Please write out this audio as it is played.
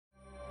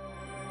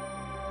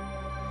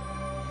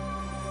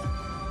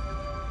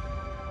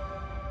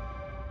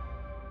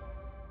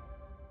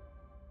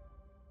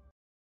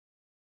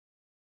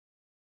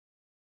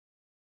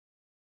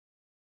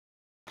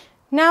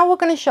Now we're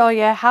going to show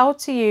you how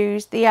to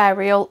use the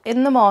aerial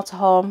in the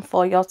motorhome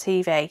for your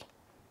TV.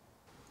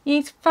 You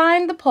need to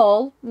find the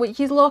pole which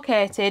is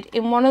located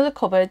in one of the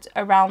cupboards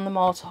around the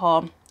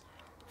motorhome.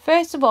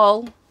 First of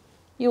all,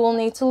 you will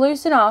need to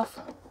loosen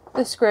off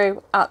the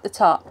screw at the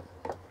top.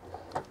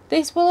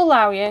 This will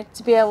allow you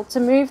to be able to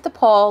move the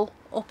pole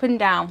up and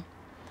down.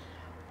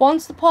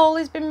 Once the pole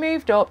has been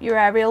moved up, your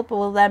aerial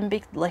will then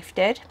be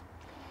lifted.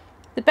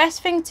 The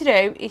best thing to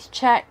do is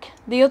check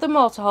the other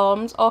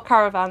motorhomes or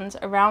caravans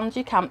around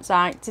your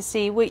campsite to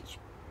see which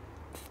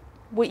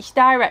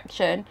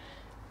direction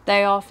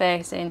they are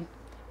facing.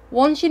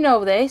 Once you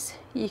know this,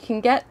 you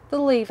can get the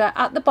lever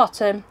at the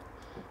bottom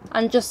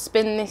and just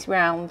spin this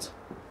round.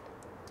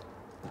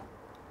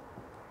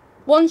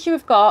 Once you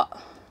have got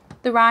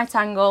the right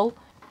angle,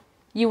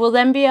 you will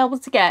then be able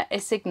to get a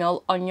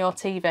signal on your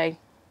TV.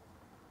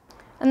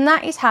 And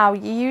that is how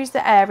you use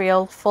the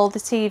aerial for the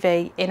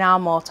TV in our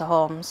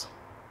motorhomes.